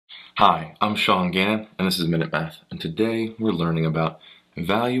Hi, I'm Sean Gannon, and this is Minute Math, and today we're learning about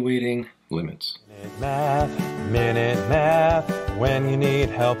evaluating limits. Minute Math, when you need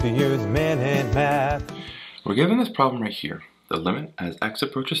help you use Minute Math. We're given this problem right here, the limit as x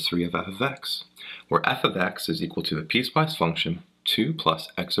approaches 3 of f of x, where f of x is equal to the piecewise function 2 plus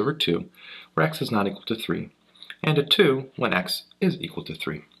x over 2, where x is not equal to 3, and a 2 when x is equal to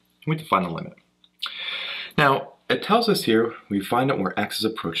 3. We define the limit. Now, it tells us here we find out where x is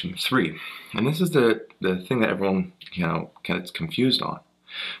approaching 3. And this is the thing that everyone gets confused on.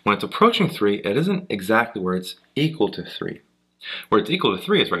 When it's approaching 3, it isn't exactly where it's equal to 3. Where it's equal to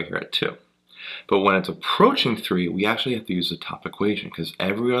 3 is right here at 2. But when it's approaching 3, we actually have to use the top equation because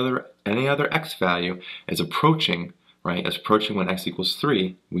any other x value is approaching, right? It's approaching when x equals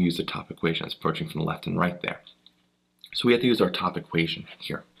 3, we use the top equation. It's approaching from the left and right there. So we have to use our top equation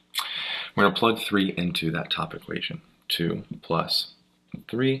here. We're going to plug 3 into that top equation. 2 plus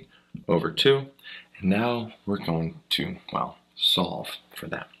 3 over 2. And now we're going to, solve for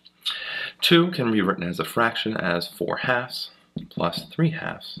that. 2 can be written as a fraction as 4 halves plus 3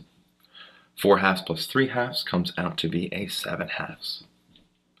 halves. 4 halves plus 3 halves comes out to be a 7 halves.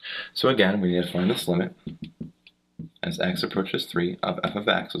 So again, we need to find this limit as x approaches 3 of f of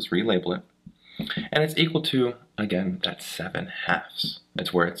x. Let's relabel it. And it's equal to, again, that 7 halves.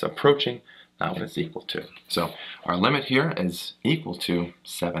 It's where it's approaching, not what it's equal to. So our limit here is equal to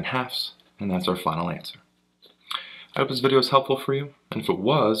 7 halves, and that's our final answer. I hope this video was helpful for you, and if it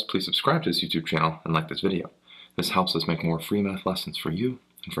was, please subscribe to this YouTube channel and like this video. This helps us make more free math lessons for you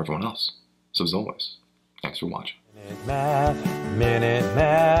and for everyone else. So as always, thanks for watching. Minute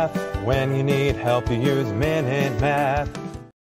Math, when you need help you use Minute Math.